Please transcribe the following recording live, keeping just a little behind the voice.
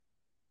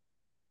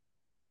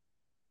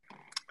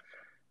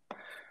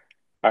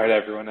All right,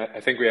 everyone. I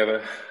think we have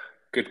a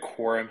good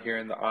quorum here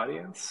in the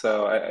audience,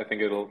 so I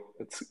think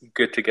it's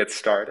good to get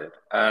started.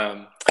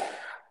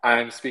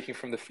 I'm speaking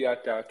from the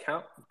Fiat DAO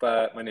account,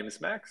 but my name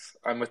is Max.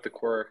 I'm with the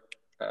core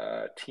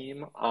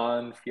team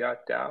on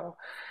Fiat DAO,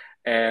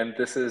 and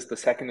this is the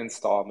second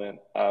installment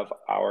of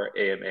our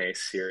AMA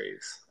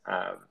series.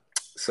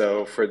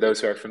 So, for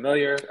those who are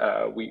familiar,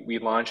 we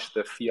launched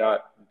the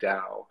Fiat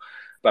DAO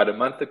about a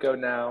month ago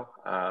now.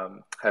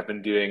 Have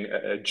been doing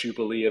a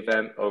Jubilee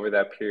event over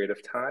that period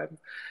of time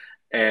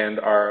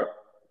and are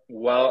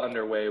well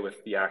underway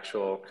with the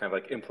actual kind of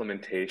like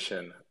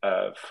implementation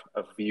of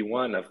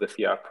V1 of the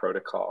Fiat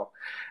protocol.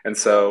 And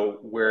so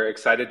we're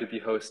excited to be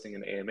hosting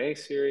an AMA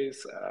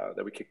series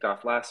that we kicked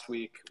off last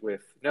week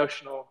with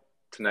Notional.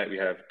 Tonight we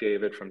have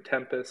David from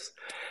Tempus,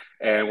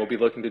 and we'll be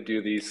looking to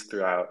do these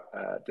throughout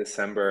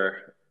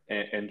December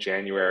and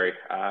January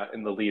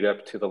in the lead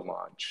up to the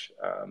launch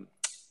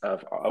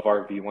of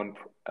our V1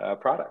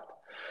 product.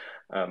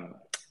 Um,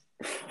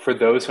 for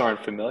those who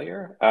aren't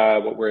familiar,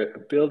 what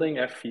we're building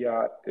at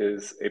Fiat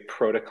is a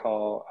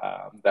protocol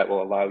that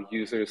will allow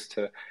users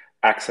to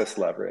access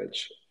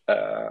leverage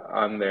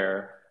on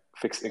their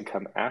fixed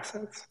income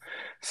assets.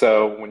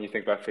 So when you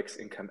think about fixed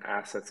income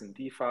assets in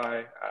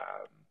DeFi,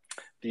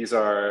 these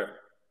are,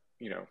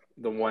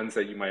 the ones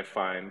that you might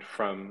find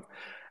from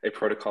a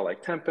protocol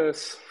like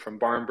Tempus, from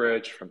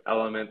Barnbridge, from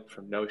Element,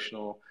 from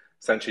Notional,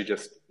 essentially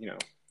just,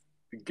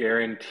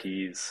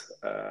 guarantees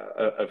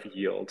of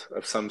yield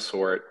of some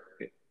sort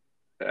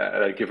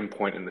at a given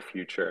point in the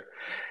future.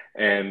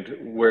 And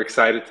we're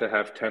excited to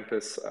have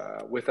Tempus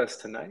with us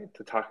tonight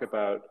to talk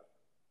about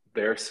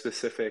their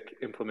specific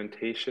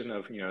implementation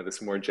of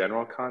this more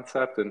general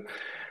concept and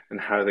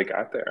how they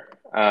got there.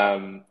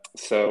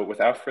 So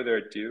without further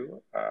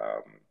ado,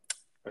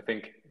 I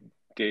think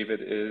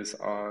David is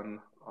on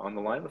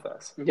the line with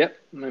us. Yep,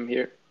 I'm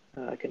here.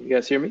 Can you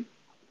guys hear me?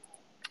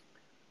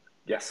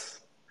 Yes.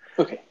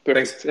 Okay,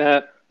 Thanks.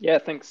 perfect. Yeah,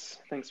 thanks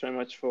very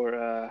much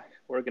for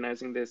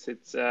organizing this.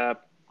 It's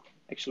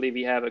actually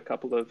we have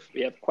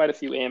quite a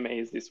few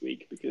AMAs this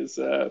week because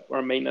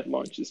our mainnet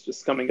launch is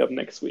just coming up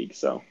next week.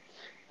 So,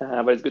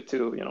 but it's good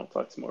to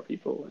talk to more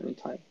people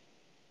anytime.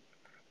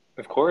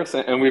 Of course,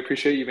 and we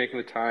appreciate you making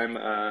the time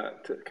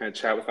to kind of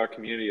chat with our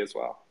community as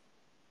well.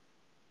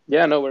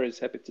 Yeah, no worries.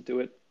 Happy to do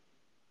it.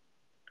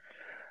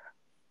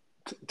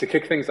 To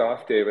kick things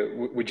off, David,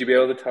 would you be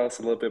able to tell us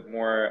a little bit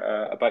more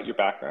about your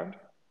background?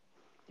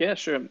 Yeah,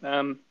 sure.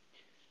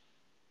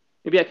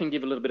 Maybe I can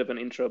give a little bit of an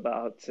intro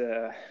about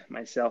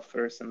myself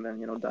first, and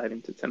then dive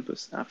into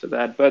Tempus after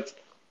that. But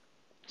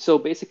so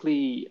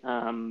basically,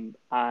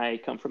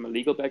 I come from a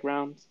legal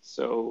background.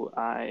 So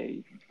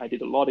I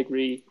did a law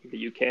degree in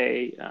the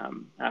UK.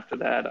 After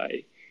that,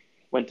 I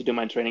went to do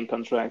my training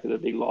contract at a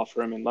big law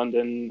firm in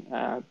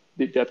London.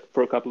 Did that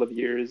for a couple of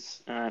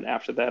years, and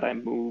after that, I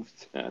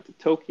moved to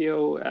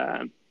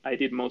Tokyo. I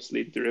did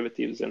mostly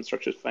derivatives and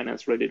structured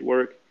finance related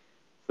work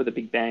for the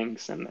big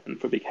banks and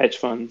for big hedge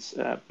funds,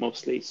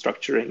 mostly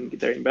structuring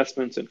their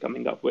investments and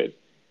coming up with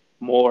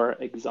more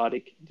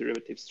exotic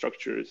derivative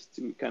structures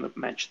to kind of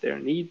match their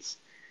needs.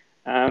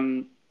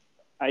 Um,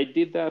 I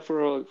did that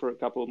for a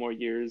couple more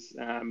years,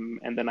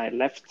 and then I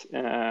left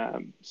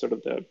sort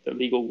of the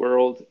legal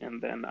world, and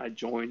then I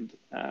joined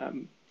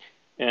an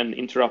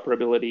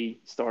interoperability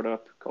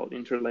startup called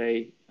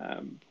Interlay,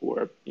 who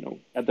are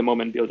at the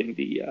moment building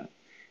the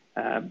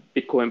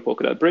Bitcoin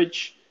Polkadot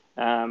bridge.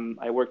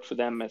 I worked for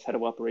them as head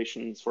of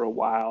operations for a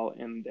while,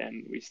 and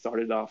then we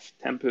started off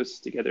Tempus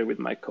together with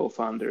my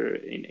co-founder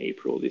in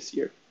April this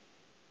year.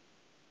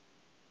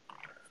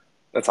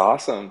 That's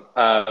awesome.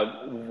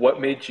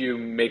 What made you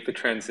make the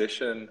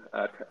transition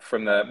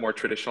from the more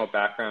traditional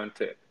background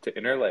to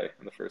Interlay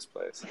in the first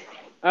place?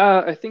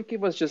 I think it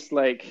was just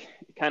like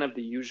kind of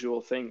the usual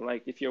thing.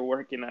 Like if you're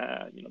working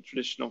a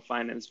traditional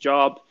finance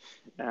job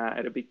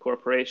at a big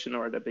corporation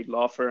or at a big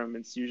law firm,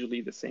 it's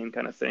usually the same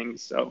kind of thing.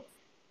 So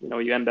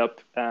you end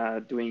up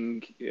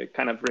doing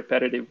kind of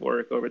repetitive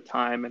work over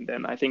time. And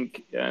then I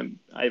think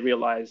I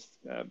realized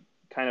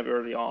kind of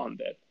early on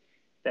that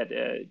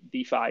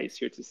DeFi is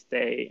here to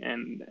stay,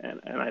 and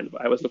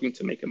I was looking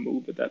to make a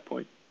move at that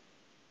point.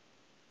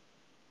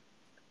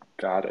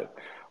 Got it.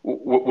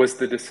 Was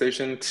the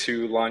decision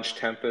to launch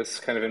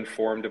Tempest kind of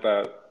informed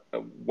about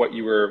what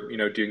you were,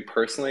 doing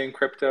personally in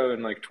crypto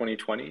in like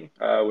 2020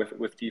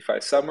 with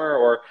DeFi Summer,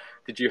 or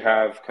did you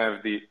have kind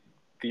of the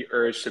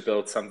urge to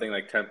build something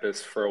like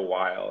Tempest for a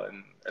while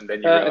and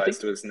then you I think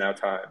realized it was now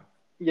time?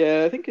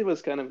 Yeah, I think it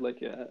was kind of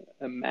like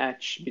a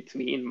match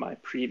between my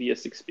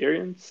previous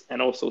experience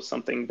and also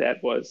something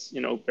that was,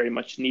 very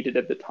much needed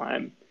at the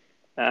time.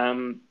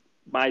 Um,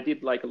 I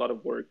did like a lot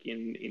of work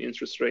in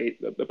interest rate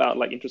about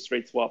like interest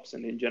rate swaps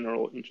and in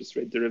general interest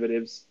rate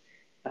derivatives.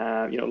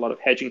 A lot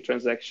of hedging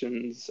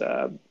transactions,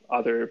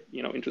 other,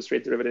 interest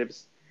rate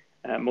derivatives,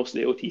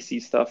 mostly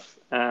OTC stuff.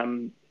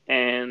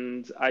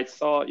 And I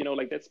saw,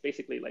 like that's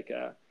basically like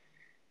a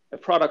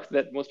product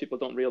that most people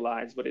don't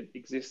realize, but it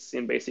exists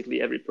in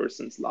basically every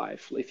person's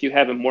life. If you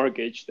have a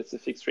mortgage that's a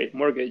fixed rate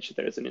mortgage,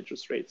 there's an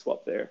interest rate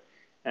swap there.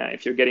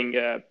 If you're getting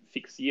a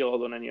fixed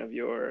yield on any of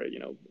your,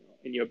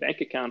 in your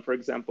bank account, for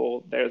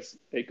example, there's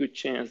a good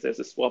chance there's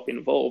a swap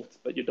involved,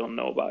 but you don't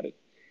know about it.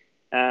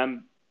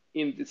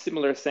 In the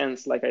similar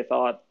sense, like I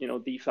thought,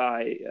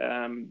 DeFi,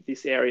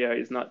 this area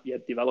is not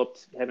yet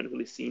developed. I haven't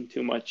really seen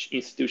too much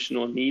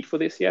institutional need for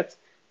this yet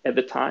at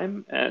the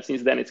time.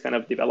 Since then, it's kind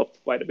of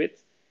developed quite a bit.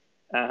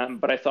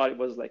 But I thought it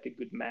was like a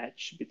good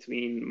match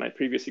between my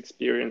previous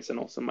experience and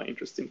also my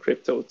interest in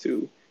crypto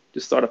to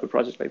start up a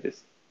project like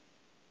this.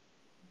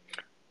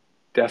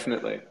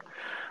 Definitely.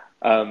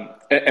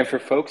 And for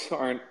folks who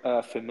aren't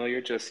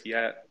familiar just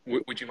yet,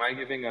 would you mind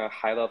giving a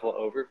high-level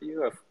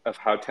overview of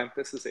how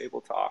Tempus is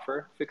able to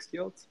offer fixed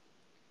yields?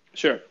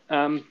 Sure.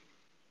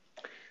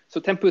 So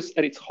Tempus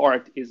at its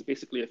heart is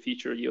basically a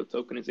future yield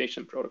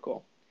tokenization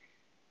protocol.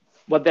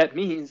 What that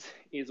means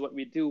is what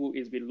we do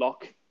is we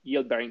lock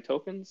yield-bearing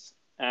tokens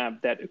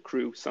that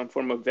accrue some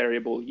form of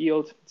variable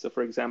yield. So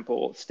for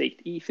example,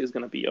 staked ETH is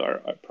going to be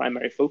our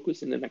primary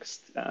focus in the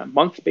next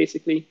month,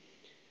 basically.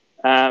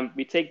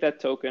 We take that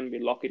token, we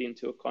lock it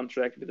into a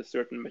contract with a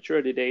certain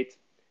maturity date,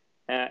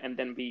 and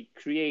then we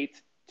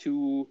create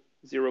 2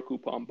 zero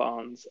coupon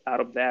bonds out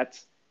of that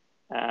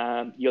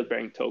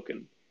yield-bearing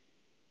token.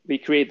 We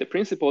create the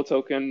principal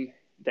token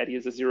that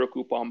is a zero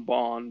coupon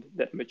bond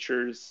that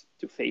matures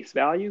to face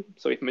value.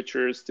 So it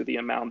matures to the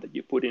amount that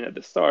you put in at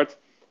the start.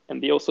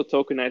 And we also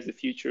tokenize the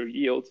future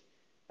yield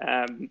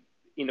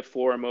in the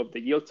form of the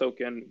yield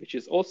token, which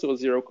is also a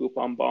zero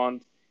coupon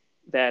bond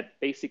that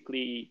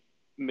basically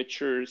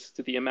matures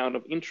to the amount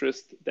of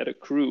interest that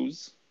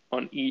accrues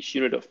on each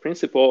unit of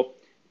principal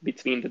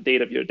between the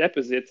date of your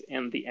deposit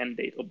and the end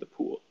date of the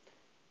pool.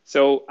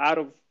 So out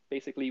of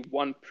basically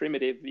one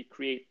primitive, we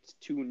create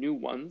 2 new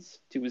ones,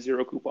 2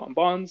 zero coupon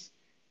bonds.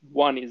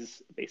 One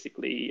is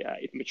basically,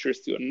 it matures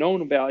to a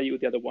known value.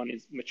 The other one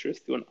matures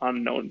to an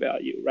unknown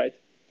value, right?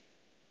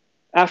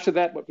 After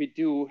that, what we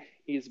do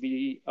is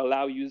we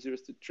allow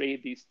users to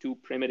trade these 2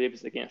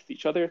 primitives against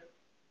each other.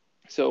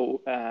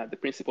 So the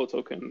principal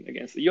token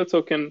against the yield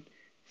token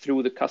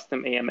through the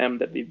custom AMM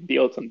that we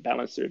built on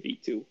Balancer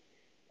V2.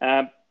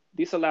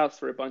 This allows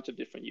for a bunch of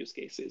different use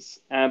cases.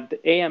 The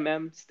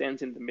AMM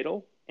stands in the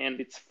middle,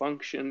 and its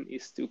function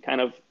is to kind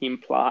of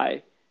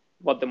imply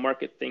what the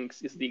market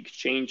thinks is the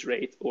exchange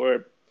rate,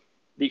 or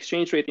the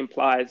exchange rate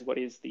implies what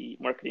is the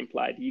market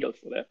implied yield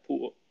for that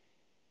pool.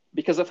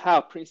 Because of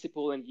how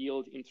principal and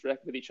yield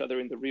interact with each other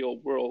in the real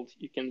world,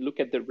 you can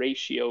look at the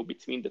ratio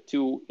between the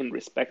two in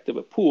respect of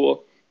a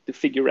pool to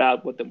figure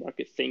out what the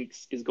market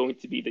thinks is going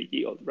to be the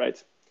yield,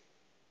 right?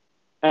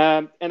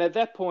 And at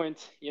that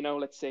point,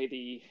 let's say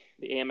the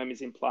AMM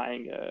is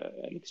implying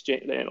an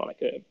exchange,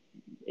 like a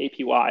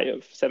APY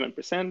of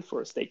 7%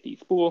 for a staked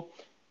ETH pool.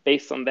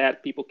 Based on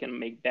that, people can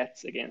make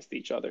bets against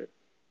each other.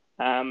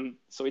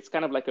 So it's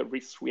kind of like a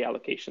risk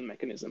reallocation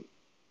mechanism.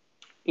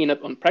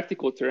 On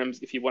practical terms,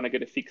 if you want to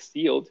get a fixed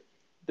yield,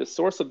 the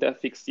source of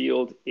that fixed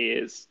yield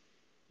is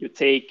you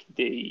take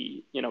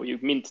you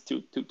mint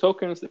two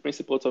tokens, the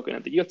principal token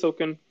and the yield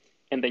token,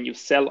 and then you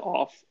sell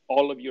off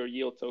all of your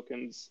yield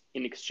tokens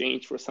in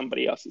exchange for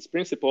somebody else's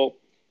principal.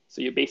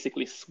 So you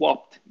basically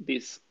swapped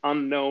this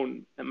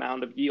unknown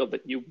amount of yield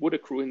that you would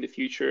accrue in the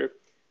future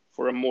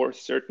for a more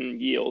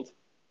certain yield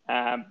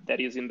that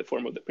is in the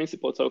form of the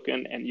principal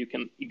token, and you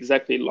can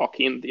exactly lock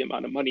in the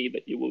amount of money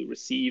that you will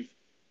receive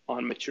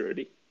on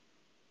maturity.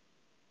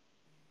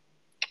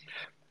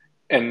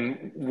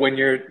 And when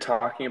you're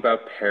talking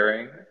about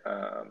pairing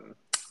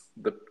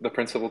the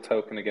principal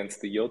token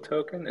against the yield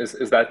token,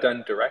 is that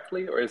done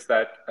directly, or is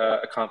that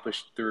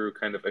accomplished through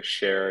kind of a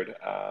shared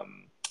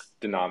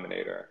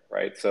denominator,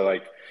 right? So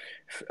like,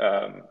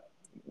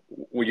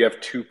 would you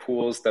have 2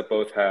 pools that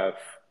both have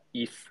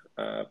ETH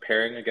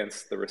pairing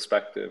against the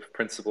respective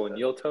principal and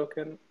yield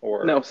token,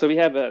 or no? So we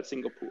have a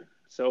single pool.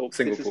 So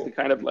single this pool? is the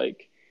kind of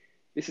like,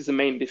 this is the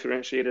main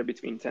differentiator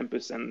between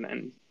Tempus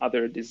and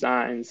other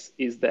designs,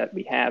 is that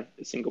we have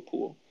a single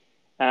pool.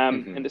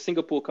 And the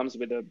single pool comes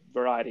with a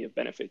variety of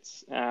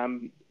benefits.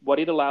 What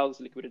it allows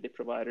liquidity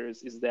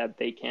providers is that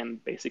they can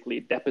basically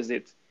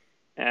deposit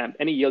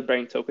any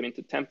yield-bearing token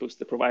into Tempus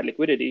to provide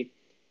liquidity,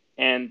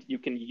 and you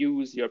can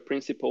use your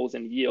principals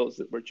and yields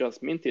that were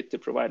just minted to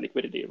provide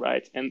liquidity,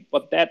 right? And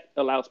what that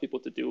allows people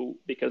to do,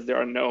 because there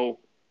are no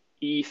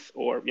ETH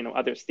or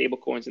other stable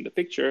coins in the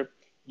picture,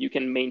 you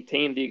can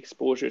maintain the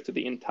exposure to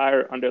the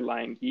entire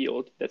underlying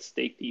yield that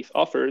staked ETH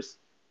offers,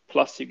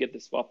 plus you get the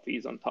swap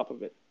fees on top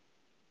of it.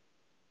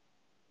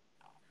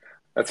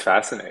 That's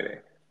fascinating.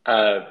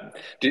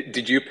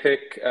 Did you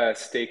pick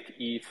staked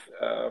ETH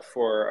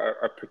for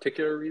a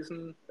particular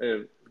reason?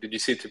 Did you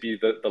see it to be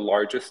the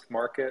largest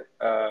market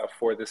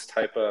for this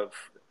type of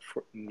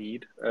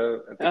need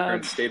at the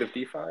current state of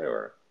DeFi,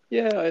 or?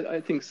 Yeah,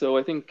 I think so.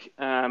 I think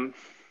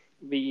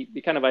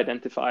we kind of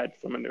identified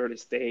from an early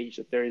stage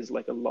that there is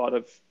like a lot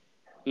of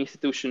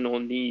institutional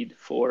need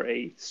for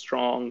a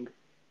strong,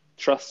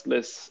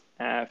 trustless,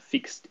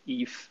 fixed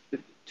ETH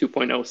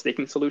 2.0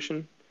 staking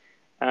solution.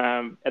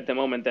 At the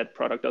moment, that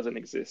product doesn't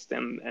exist,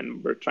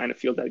 and we're trying to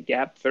fill that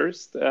gap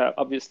first.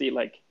 Obviously,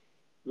 like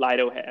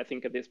Lido, I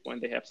think at this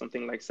point they have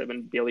something like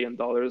 $7 billion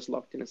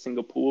locked in a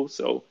single pool.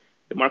 So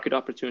the market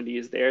opportunity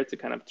is there to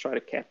kind of try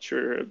to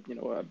capture,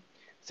 a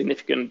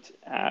significant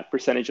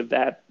percentage of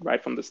that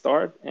right from the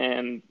start.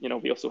 And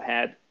we also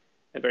had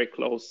a very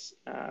close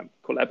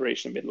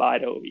collaboration with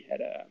Lido. We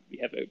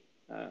have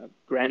a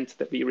grant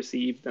that we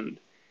received, and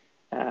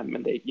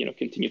they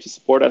continue to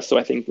support us. So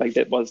I think like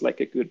that was like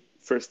a good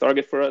first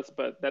target for us.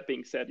 But that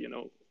being said,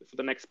 for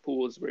the next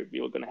pools, we're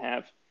going to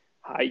have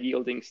high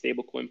yielding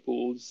stablecoin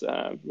pools,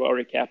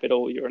 Rory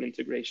Capital, Euro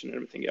integration, and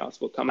everything else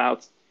will come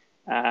out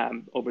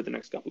over the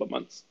next couple of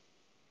months.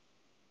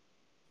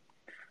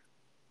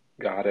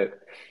 Got it.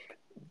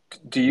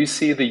 Do you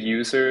see the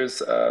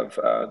users of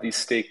these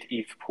staked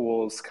ETH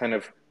pools kind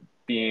of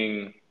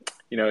being,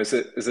 is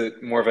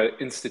it more of an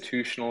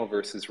institutional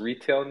versus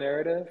retail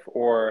narrative,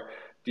 or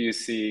do you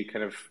see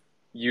kind of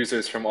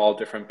users from all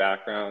different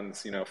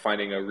backgrounds,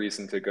 finding a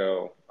reason to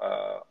go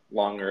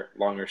long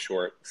or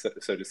short,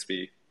 so to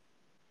speak?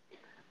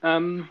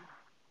 Um,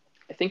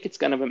 I think it's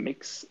kind of a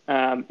mix.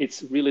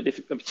 It's really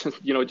difficult,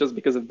 just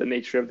because of the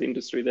nature of the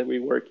industry that we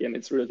work in.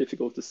 It's really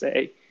difficult to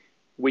say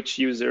which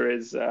user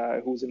is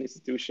who's an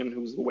institution,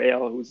 who's a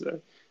whale, who's a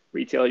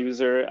retail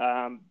user.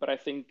 But I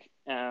think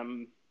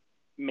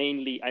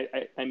mainly,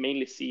 I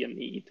mainly see a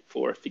need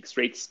for fixed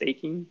rate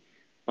staking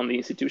on the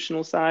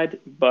institutional side.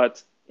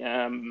 But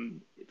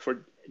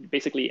for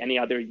basically any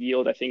other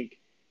yield, I think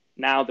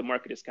now the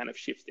market is kind of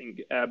shifting.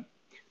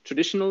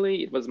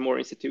 Traditionally, it was more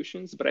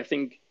institutions, but I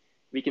think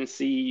we can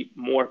see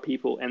more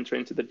people enter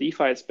into the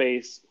DeFi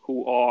space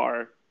who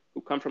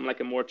come from like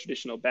a more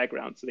traditional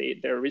background. So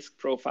their risk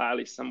profile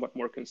is somewhat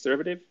more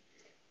conservative.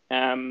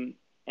 And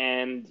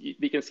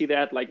we can see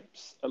that like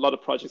a lot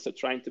of projects are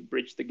trying to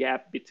bridge the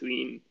gap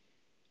between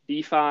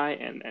DeFi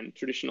and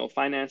traditional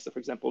finance. So for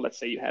example, let's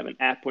say you have an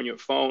app on your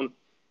phone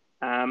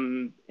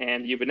and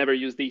you've never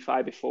used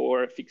DeFi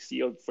before, fixed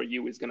yield for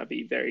you is going to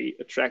be very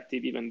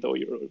attractive, even though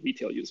you're a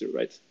retail user,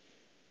 right?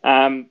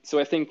 So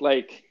I think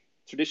like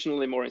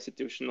traditionally more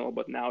institutional,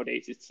 but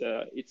nowadays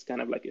it's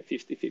kind of like a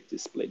 50-50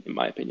 split, in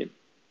my opinion.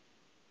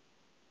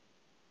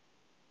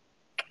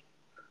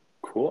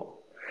 Cool.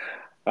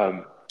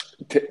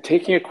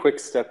 Taking a quick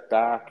step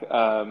back,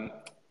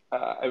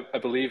 I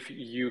believe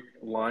you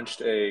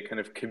launched a kind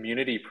of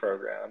community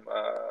program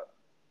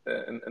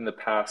in the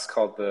past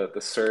called the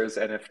SIRS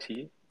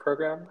NFT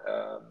program.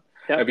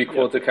 It'd Yep, be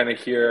cool yep. to kind of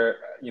hear,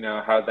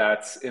 how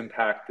that's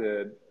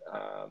impacted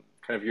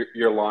kind of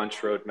your launch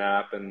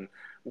roadmap and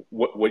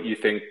what you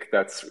think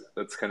that's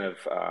kind of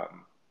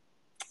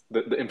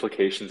the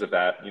implications of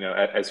that,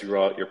 as you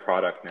roll out your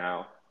product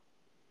now.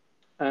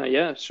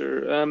 Yeah,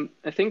 sure.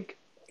 I think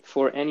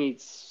for any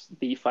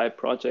DeFi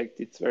project,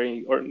 it's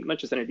very, or not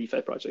just any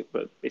DeFi project,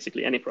 but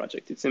basically any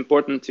project, it's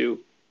important to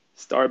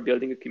start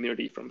building a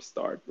community from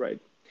start, right?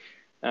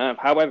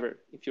 However,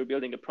 if you're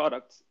building a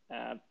product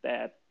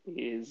that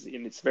is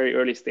in its very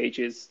early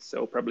stages,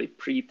 so probably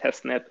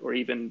pre-testnet or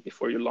even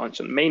before you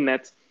launch on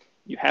mainnet,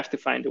 you have to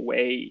find a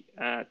way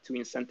to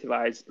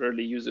incentivize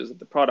early users of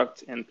the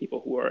product and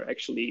people who are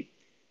actually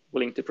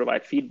willing to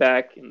provide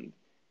feedback and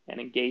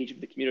engage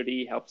with the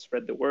community, help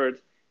spread the word.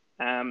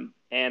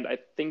 And I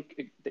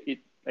think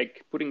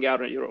like putting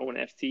out your own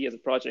NFT as a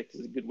project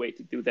is a good way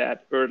to do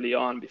that early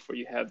on before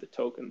you have the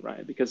token,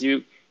 right? Because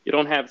you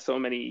don't have so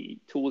many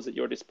tools at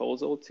your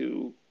disposal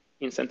to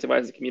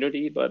incentivize the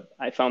community, but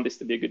I found this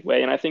to be a good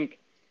way. And I think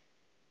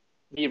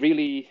we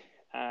really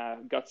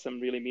got some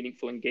really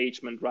meaningful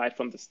engagement right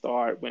from the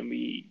start when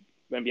we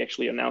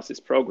actually announced this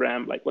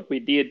program. Like what we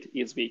did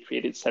is we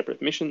created separate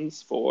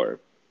missions for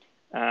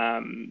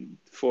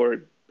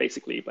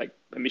basically like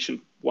a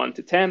mission 1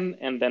 to 10,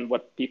 and then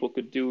what people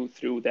could do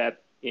through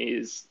that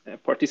is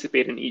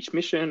participate in each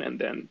mission, and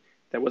then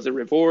there was a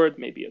reward,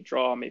 maybe a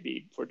draw,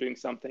 maybe for doing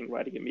something,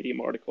 writing a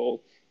Medium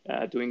article,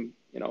 doing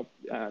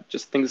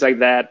just things like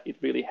that. It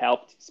really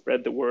helped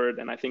spread the word,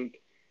 and I think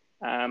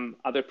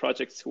other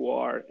projects who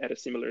are at a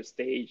similar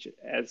stage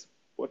as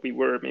what we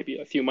were maybe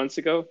a few months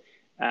ago,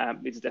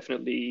 it's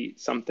definitely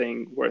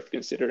something worth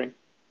considering.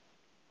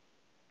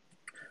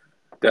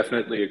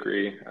 Definitely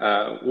agree.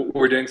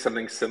 We're doing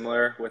something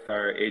similar with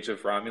our Age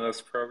of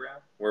Romulus program,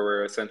 where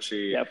we're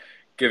essentially Yep.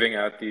 giving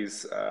out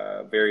these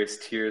various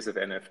tiers of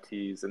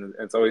NFTs, and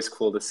it's always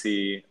cool to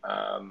see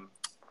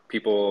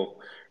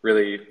people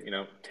really,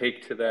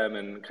 take to them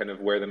and kind of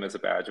wear them as a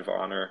badge of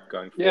honor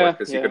going forward, Yeah,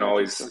 because yeah, I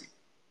think so.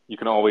 you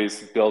can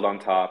always build on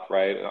top,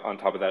 right, on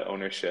top of that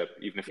ownership,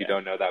 even if you Yeah.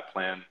 don't know that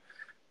plan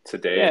Yeah,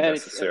 today and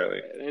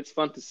necessarily. it's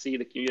fun to see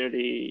the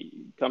community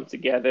come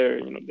together.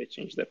 They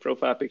change their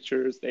profile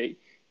pictures, they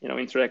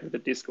interact with the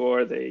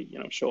Discord, they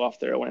show off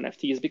their own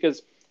NFTs,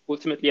 because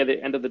ultimately at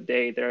the end of the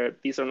day,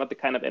 these are not the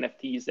kind of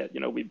NFTs that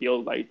we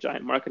build like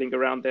giant marketing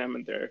around them,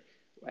 and they're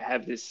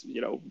have this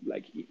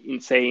like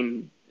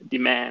insane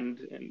demand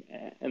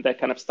and that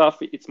kind of stuff.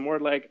 It's more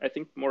like, I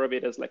think more of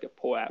it as like a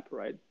POAP,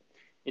 right?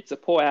 It's a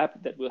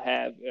POAP that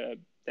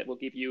will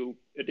give you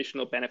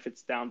additional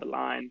benefits down the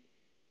line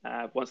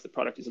once the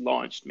product is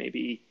launched.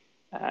 Maybe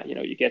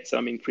you get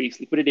some increased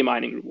liquidity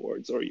mining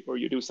rewards, or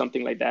you do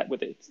something like that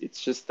with it.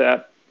 It's just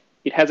that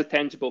it has a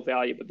tangible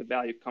value, but the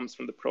value comes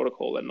from the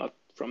protocol and not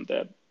from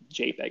the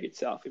JPEG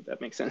itself, if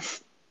that makes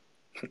sense.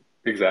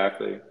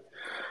 Exactly.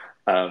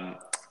 Um,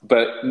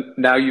 but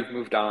now you've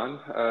moved on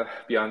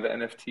beyond the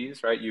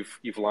NFTs, right?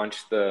 You've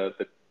launched the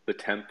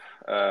Temp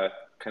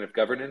kind of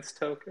governance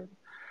token.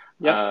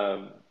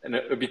 Yeah. And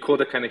it would be cool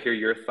to kind of hear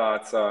your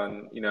thoughts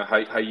on,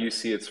 how you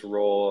see its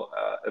role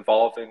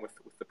evolving with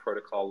the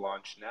protocol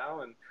launch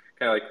now, and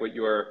kind of like what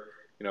your,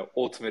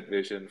 ultimate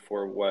vision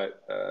for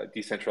what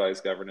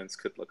decentralized governance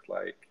could look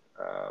like,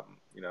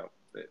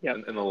 Yeah.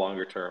 in the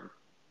longer term.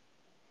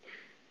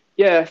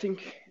 Yeah, I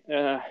think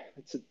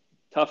it's a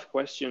tough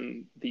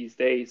question these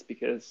days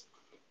because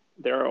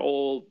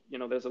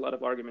there's a lot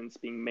of arguments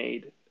being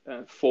made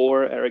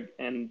for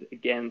and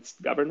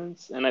against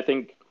governance. And I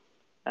think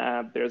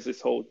there's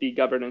this whole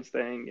de-governance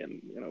thing,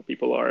 and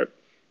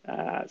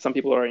some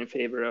people are in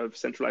favor of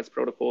centralized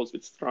protocols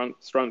with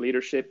strong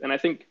leadership. And I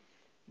think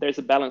there's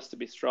a balance to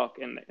be struck,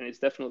 and it's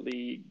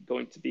definitely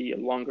going to be a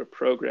longer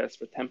progress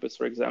for Tempus,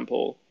 for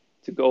example,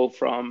 to go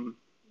from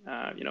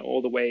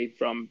all the way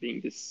from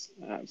being this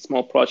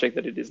small project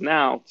that it is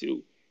now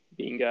to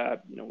being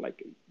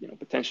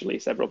potentially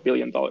several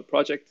billion-dollar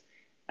project.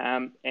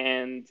 And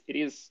it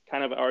is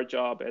kind of our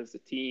job as a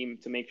team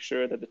to make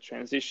sure that the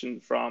transition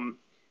from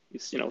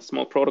this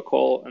small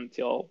protocol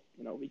until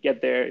we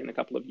get there in a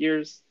couple of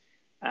years,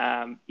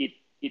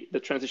 the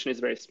transition is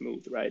very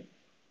smooth, right?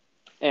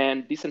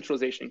 And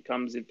decentralization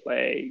comes in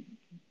play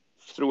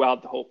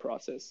throughout the whole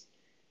process.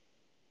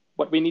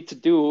 What we need to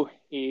do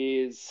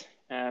is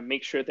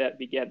make sure that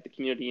we get the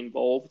community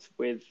involved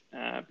with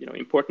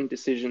important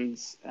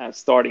decisions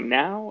starting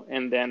now,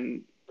 and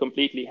then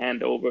completely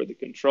hand over the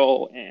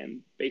control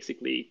and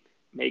basically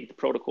make the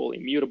protocol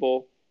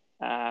immutable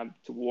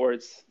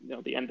towards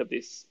the end of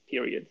this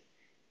period.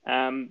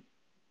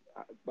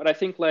 But I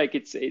think like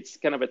it's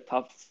kind of a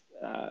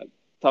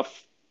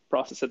tough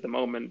process at the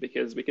moment,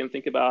 because we can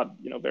think about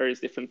various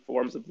different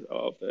forms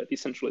of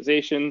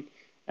decentralization.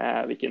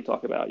 We can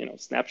talk about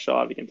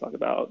snapshot. We can talk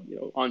about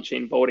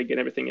on-chain voting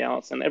and everything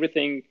else. And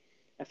everything,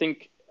 I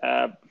think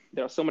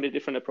there are so many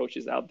different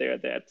approaches out there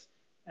that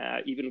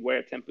even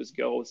where Tempus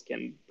goes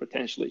can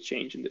potentially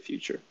change in the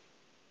future.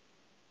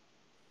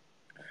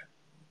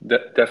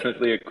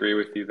 Definitely agree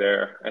with you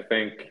there. I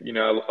think,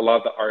 a lot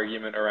of the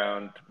argument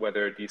around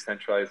whether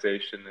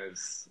decentralization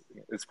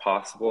is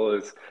possible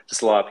is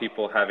just a lot of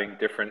people having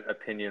different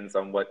opinions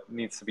on what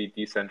needs to be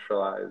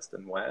decentralized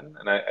and when.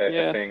 And I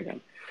Yeah,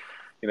 think,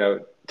 yeah.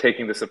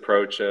 taking this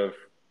approach of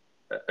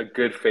a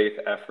good faith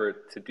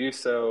effort to do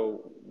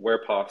so where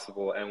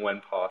possible and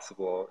when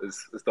possible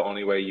is the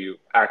only way you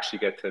actually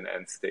get to an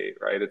end state,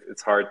 right?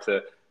 It's hard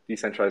to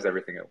decentralize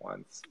everything at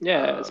once.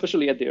 Yeah,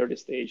 especially at the early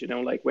stage,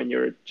 like when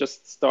you're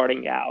just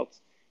starting out,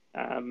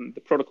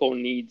 the protocol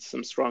needs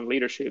some strong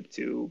leadership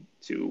to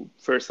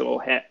first of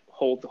all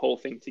hold the whole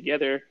thing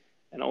together,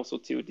 and also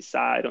to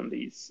decide on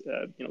these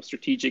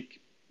strategic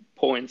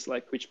points,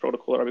 like which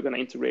protocol are we going to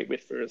integrate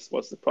with first,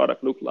 what's the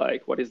product look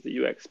like, what is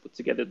the UX, put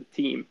together the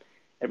team,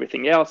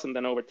 everything else, and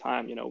then over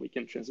time, we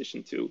can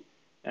transition to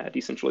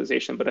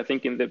decentralization. But I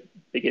think in the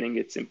beginning,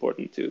 it's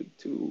important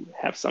to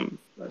have some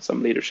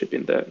leadership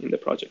in the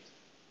project.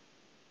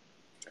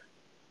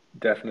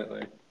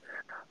 Definitely.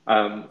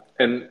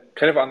 And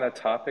kind of on that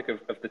topic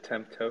of the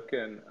temp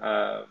token,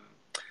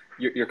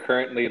 you're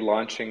currently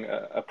launching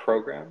a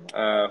program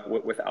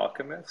with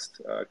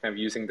Alchemist, kind of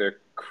using their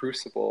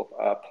Crucible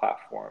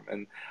platform.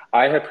 And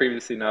I had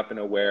previously not been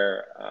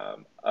aware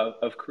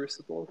of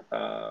Crucible.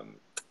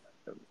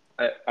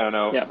 I don't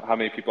know Yeah. how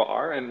many people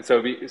are, and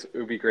so it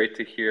would be great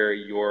to hear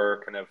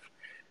your kind of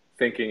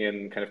thinking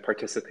and kind of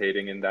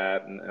participating in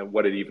that, and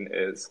what it even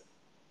is.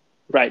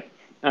 Right.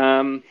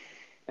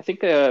 I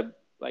think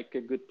like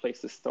a good place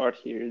to start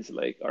here is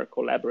like our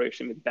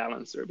collaboration with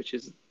Balancer, which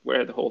is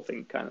where the whole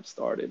thing kind of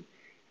started.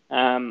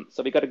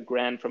 So we got a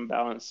grant from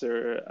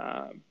Balancer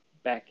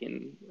back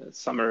in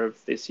summer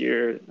of this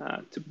year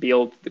to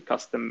build the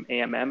custom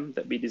AMM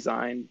that we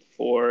designed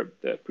for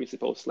the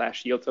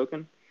Crucible/Yield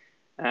token,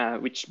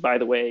 which, by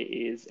the way,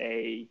 is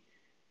a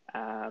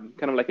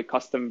kind of like a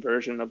custom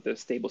version of the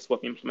stable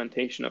swap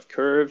implementation of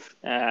Curve,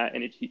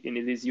 and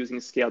it is using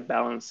scaled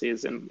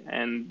balances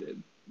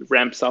and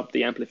ramps up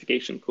the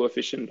amplification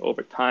coefficient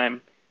over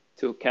time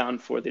to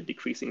account for the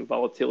decreasing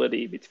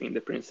volatility between the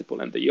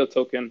principal and the yield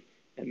token,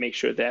 and make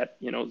sure that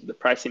the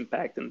price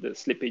impact and the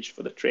slippage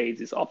for the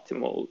trades is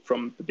optimal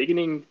from the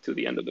beginning to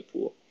the end of the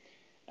pool.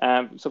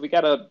 So we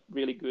got a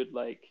really good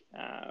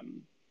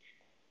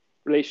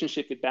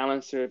relationship with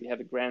Balancer. We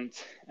have a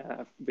grant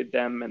with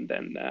them, and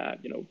then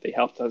they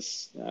helped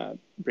us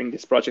bring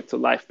this project to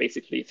life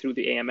basically through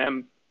the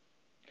AMM.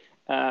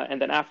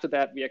 And then after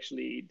that, we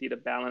actually did a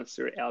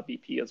Balancer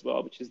LBP as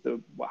well, which is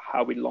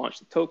how we launched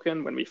the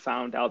token when we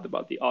found out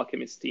about the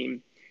Alchemist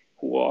team,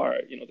 who are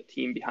the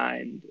team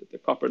behind the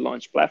Copper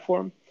launch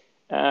platform.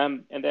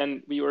 And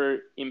then we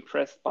were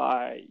impressed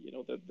by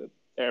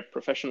their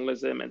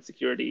professionalism and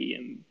security,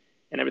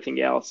 and and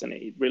everything else, and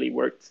it really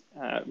worked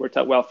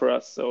out well for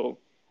us. So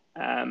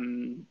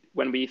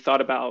when we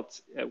thought about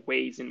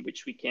ways in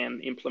which we can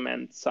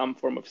implement some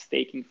form of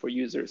staking for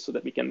users so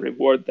that we can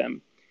reward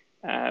them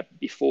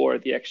before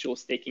the actual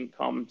staking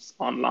comes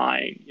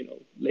online,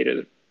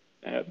 later,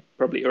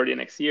 probably early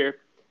next year,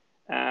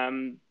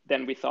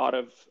 then we thought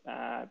of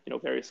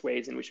various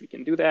ways in which we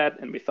can do that,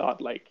 and we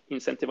thought like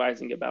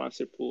incentivizing a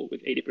balancer pool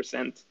with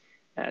 80%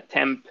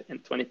 temp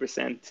and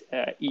 20%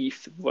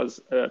 ETH was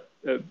the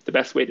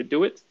best way to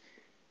do it.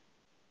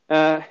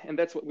 And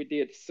that's what we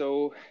did.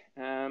 So,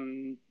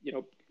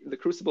 the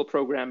Crucible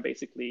program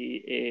basically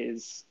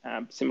is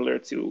similar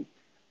to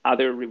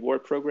other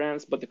reward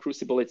programs, but the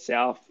Crucible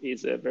itself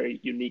is a very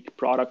unique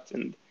product.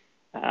 And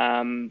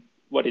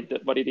what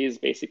it is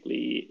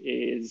basically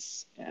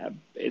is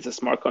a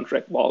smart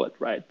contract wallet,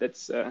 right?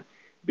 That's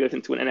built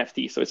into an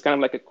NFT. So it's kind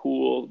of like a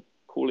cool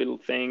little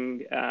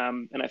thing.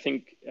 And I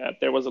think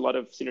there was a lot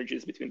of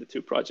synergies between the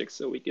two projects,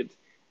 so we could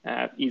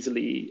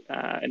easily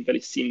and very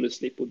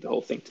seamlessly put the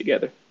whole thing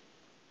together.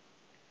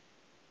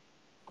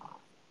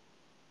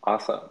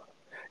 Awesome.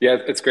 Yeah,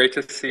 it's great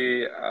to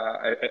see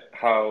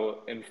how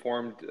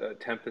informed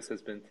Tempus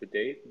has been to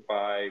date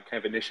by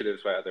kind of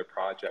initiatives by other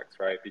projects,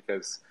 right?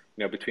 Because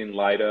between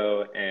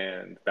Lido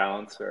and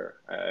Balancer,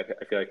 I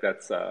feel like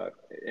that's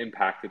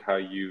impacted how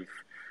you've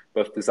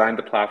both designed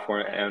the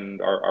platform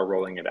and are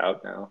rolling it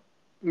out now.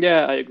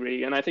 Yeah, I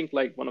agree. And I think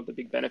like one of the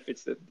big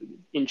benefits that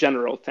in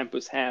general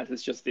Tempus has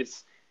is just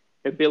this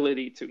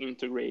ability to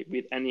integrate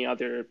with any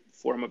other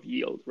form of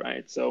yield,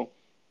 right? So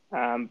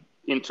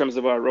in terms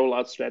of our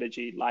rollout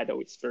strategy,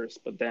 Lido is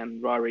first, but then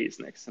Rari is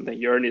next, and then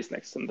Yearn is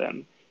next, and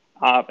then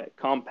Aave,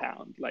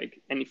 Compound, like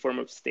any form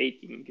of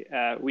staking,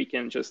 we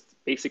can just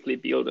basically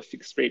build a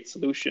fixed rate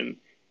solution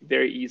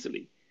very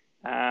easily.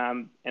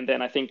 And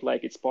then I think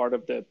like it's part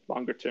of the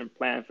longer term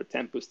plan for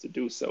Tempus to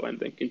do so, and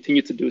then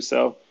continue to do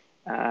so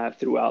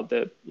throughout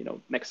the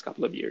next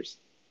couple of years.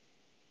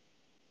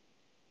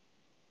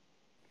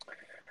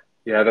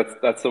 Yeah,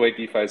 that's the way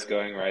DeFi is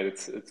going, right?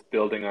 It's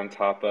building on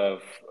top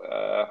of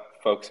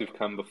folks who've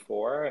come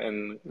before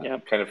and Yeah,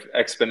 kind of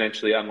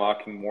exponentially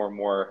unlocking more and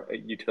more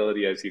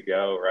utility as you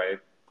go, right?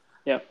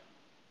 yeah,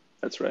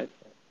 that's right.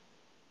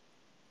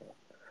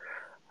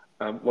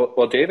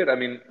 Well, David, I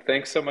mean,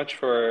 thanks so much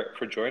for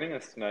joining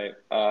us tonight.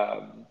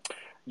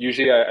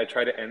 Usually, I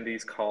try to end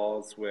these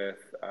calls with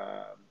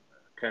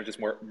kind of just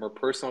more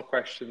personal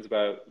questions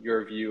about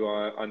your view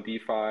on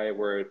DeFi,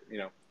 where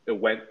it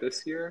went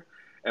this year,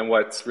 and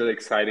what's really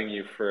exciting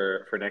you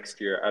for next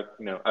year,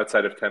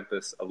 outside of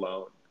Tempest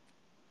alone.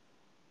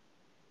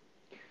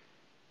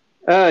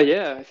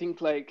 Yeah, I think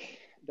like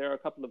there are a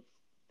couple of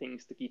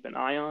things to keep an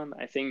eye on.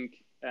 I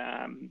think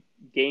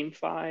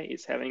GameFi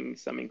is having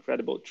some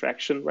incredible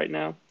traction right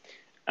now.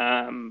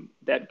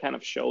 That kind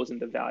of shows in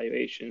the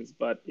valuations,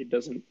 but it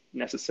doesn't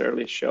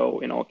necessarily show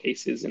in all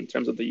cases in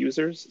terms of the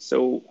users.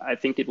 So I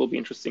think it will be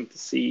interesting to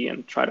see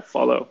and try to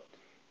follow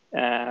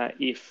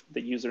if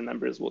the user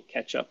numbers will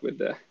catch up with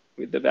the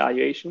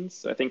valuations.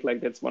 So I think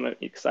like that's one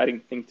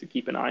exciting thing to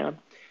keep an eye on.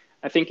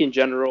 I think in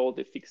general,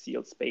 the fixed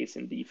yield space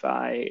in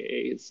DeFi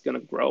is going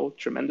to grow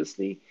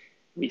tremendously.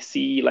 We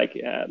see like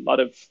a lot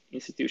of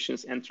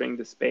institutions entering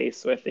the space.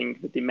 So I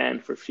think the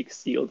demand for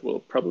fixed yield will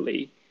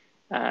probably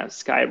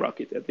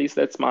skyrocket. At least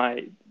that's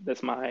my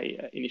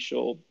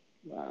initial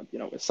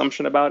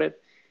assumption about it.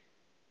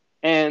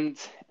 And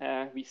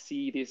we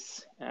see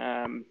this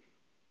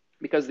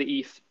because the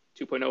ETH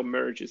 2.0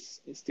 merge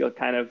is still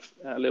kind of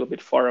a little bit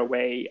far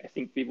away. I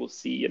think we will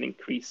see an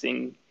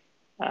increasing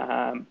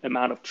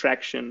amount of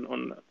traction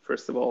on,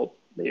 first of all,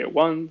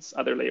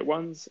 other layer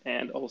ones,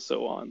 and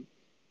also on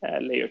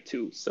layer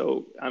two.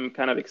 So I'm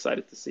kind of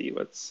excited to see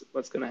what's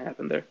going to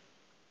happen there.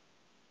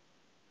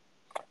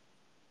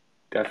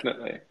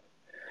 Definitely.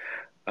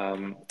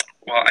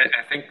 Well,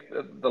 I think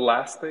the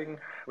last thing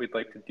we'd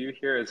like to do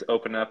here is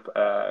open up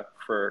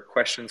for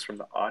questions from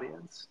the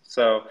audience.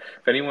 So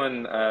if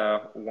anyone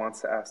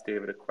wants to ask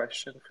David a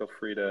question, feel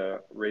free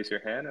to raise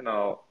your hand and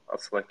I'll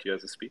select you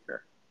as a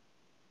speaker.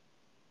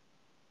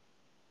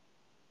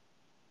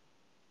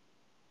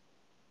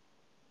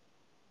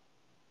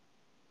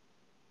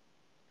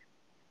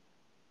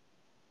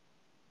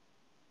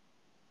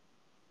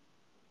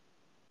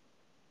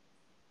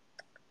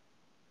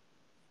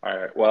 All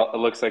right. Well, it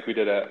looks like we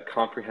did a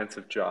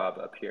comprehensive job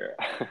up here.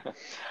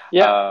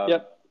 Yeah, yeah.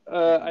 um,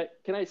 mhm.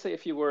 Can I say a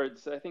few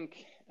words? I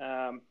think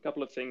a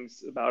couple of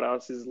things about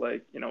us is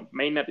like,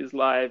 mainnet is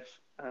live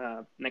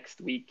next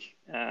week.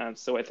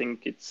 So I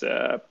think it's,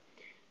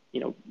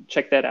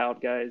 check that out,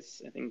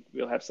 guys. I think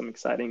we'll have some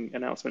exciting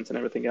announcements and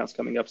everything else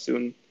coming up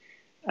soon.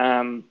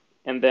 And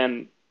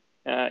then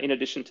in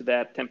addition to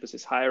that, Tempus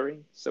is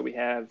hiring. So we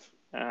have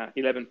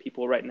 11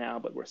 people right now,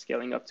 but we're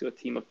scaling up to a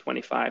team of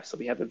 25. So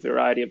we have a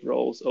variety of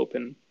roles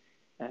open.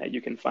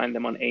 You can find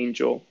them on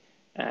Angel.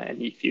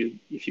 And if you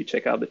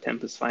check out the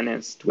Tempus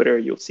Finance Twitter,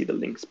 you'll see the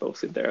links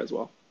posted there as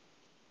well.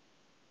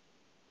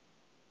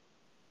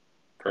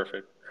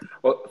 Perfect.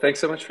 Well, thanks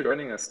so much for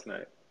joining us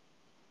tonight.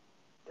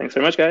 Thanks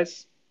very much,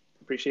 guys.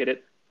 Appreciate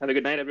it. Have a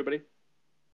good night, everybody.